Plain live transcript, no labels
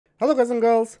Hello guys and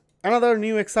girls, another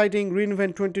new exciting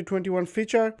reInvent 2021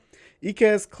 feature,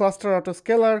 EKS Cluster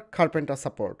Autoscaler Karpenter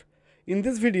support. In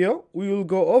this video, we will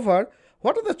go over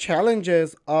what are the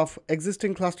challenges of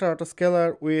existing cluster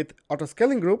autoscaler with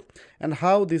autoscaling group and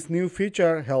how this new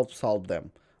feature helps solve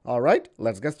them. Alright,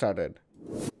 let's get started.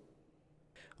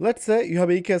 Let's say you have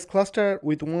an EKS cluster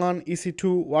with one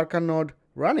EC2 worker node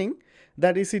running.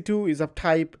 That EC2 is of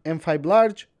type M5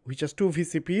 large, which has 2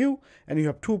 vCPU, and you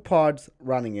have 2 pods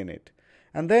running in it.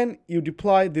 And then you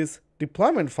deploy this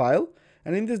deployment file,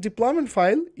 and in this deployment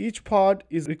file, each pod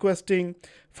is requesting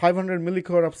 500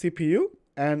 millicore of CPU,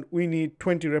 and we need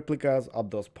 20 replicas of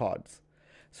those pods.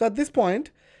 So at this point,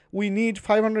 we need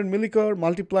 500 millicore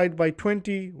multiplied by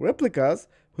 20 replicas,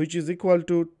 which is equal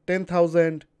to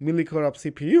 10,000 millicore of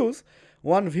CPUs.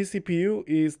 One vCPU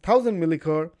is 1000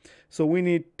 millicore, so we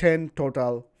need 10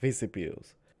 total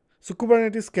vCPUs. So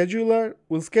Kubernetes scheduler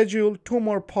will schedule 2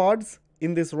 more pods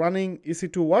in this running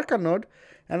EC2 worker node,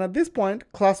 and at this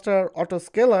point, cluster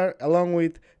autoscaler along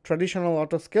with traditional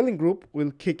autoscaling group will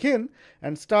kick in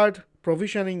and start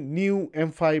provisioning new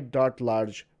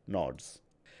M5.large nodes.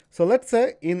 So let's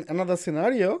say in another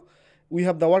scenario, we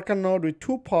have the worker node with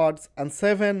 2 pods and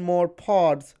 7 more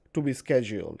pods to be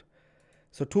scheduled.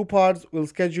 So 2 pods will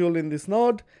schedule in this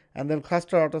node, and then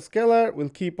cluster autoscaler will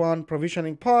keep on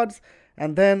provisioning pods,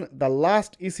 and then the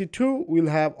last EC2 will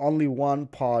have only 1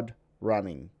 pod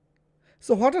running.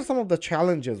 So what are some of the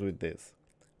challenges with this?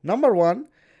 Number 1,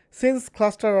 since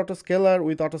cluster autoscaler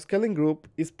with autoscaling group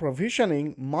is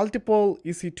provisioning multiple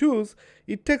EC2s,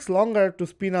 it takes longer to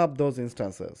spin up those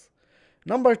instances.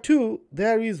 Number 2,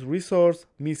 there is resource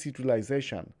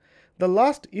misutilization. The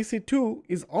last EC2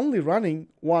 is only running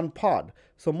 1 pod,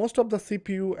 so most of the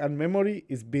CPU and memory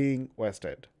is being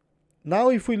wasted. Now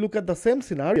if we look at the same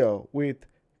scenario with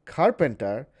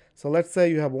Karpenter, so let's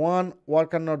say you have one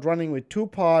worker node running with 2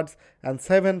 pods and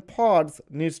 7 pods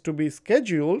needs to be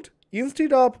scheduled.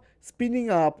 Instead of spinning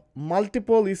up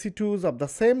multiple EC2s of the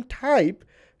same type,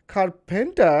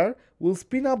 Karpenter will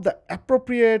spin up the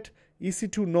appropriate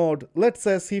EC2 node, let's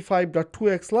say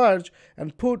C5.2x large,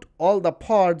 and put all the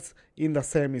pods in the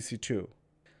same EC2.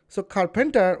 So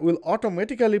Karpenter will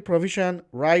automatically provision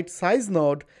right size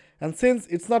node, and since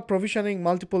it's not provisioning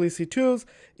multiple EC2s,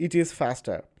 it is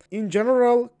faster. In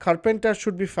general, Karpenter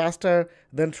should be faster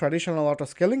than traditional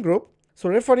autoscaling group. So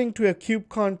referring to a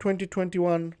KubeCon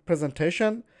 2021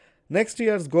 presentation, next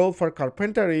year's goal for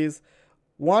Karpenter is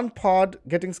 1 pod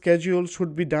getting scheduled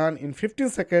should be done in 15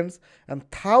 seconds, and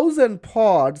 1000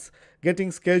 pods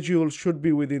getting scheduled should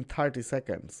be within 30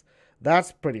 seconds.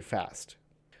 That's pretty fast.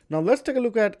 Now let's take a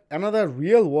look at another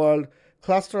real-world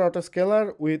cluster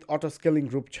autoscaler with autoscaling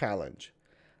group challenge.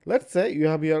 Let's say you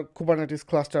have your Kubernetes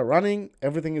cluster running,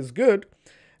 everything is good,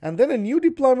 and then a new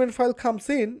deployment file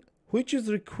comes in which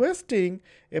is requesting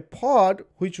a pod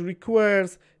which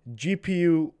requires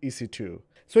GPU EC2.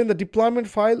 So in the deployment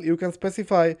file, you can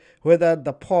specify whether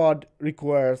the pod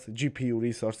requires GPU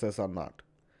resources or not.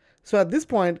 So at this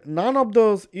point, none of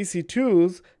those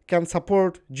EC2s can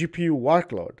support GPU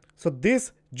workload. So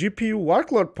this GPU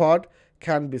workload pod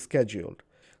can be scheduled.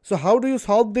 So how do you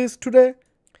solve this today?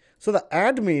 So the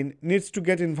admin needs to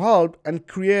get involved and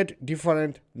create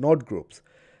different node groups.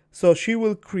 So she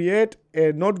will create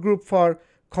a node group for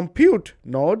compute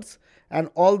nodes, and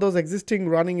all those existing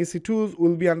running EC2s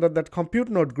will be under that compute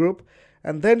node group,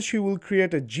 and then she will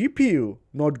create a GPU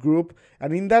node group,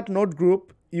 and in that node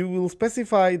group you will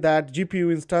specify that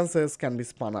GPU instances can be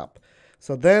spun up.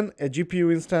 So then a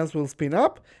GPU instance will spin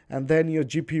up, and then your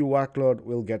GPU workload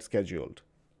will get scheduled.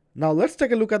 Now let's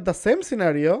take a look at the same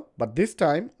scenario, but this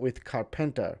time with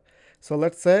Karpenter. So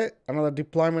let's say another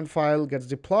deployment file gets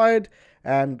deployed,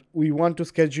 and we want to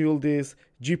schedule this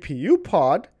GPU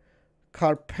pod.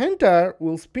 Karpenter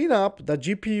will spin up the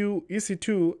GPU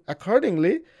EC2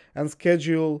 accordingly and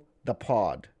schedule the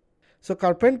pod. So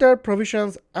Karpenter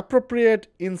provisions appropriate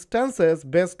instances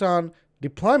based on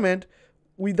deployment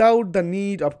without the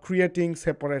need of creating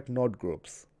separate node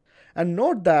groups. And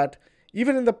note that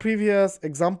even in the previous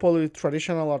example with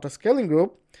traditional autoscaling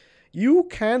group, you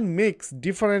can mix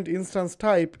different instance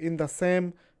type in the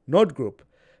same node group,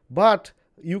 but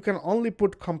you can only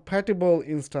put compatible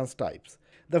instance types.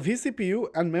 The vCPU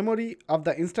and memory of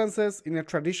the instances in a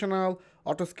traditional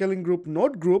autoscaling group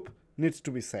node group needs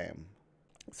to be same.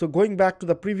 So going back to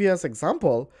the previous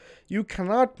example, you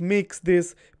cannot mix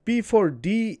this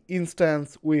P4D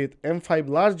instance with M5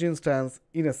 large instance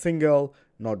in a single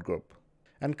node group.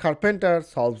 And Karpenter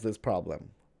solves this problem.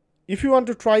 If you want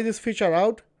to try this feature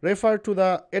out, refer to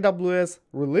the AWS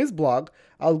release blog.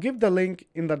 I'll give the link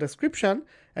in the description,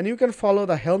 and you can follow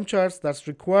the Helm charts that's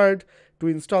required to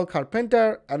install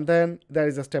Karpenter, and then there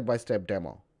is a step-by-step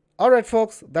demo. Alright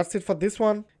folks, that's it for this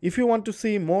one. If you want to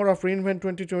see more of reInvent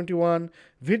 2021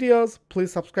 videos,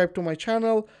 please subscribe to my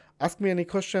channel, ask me any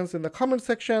questions in the comment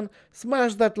section,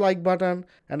 smash that like button,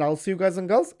 and I'll see you guys and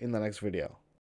girls in the next video.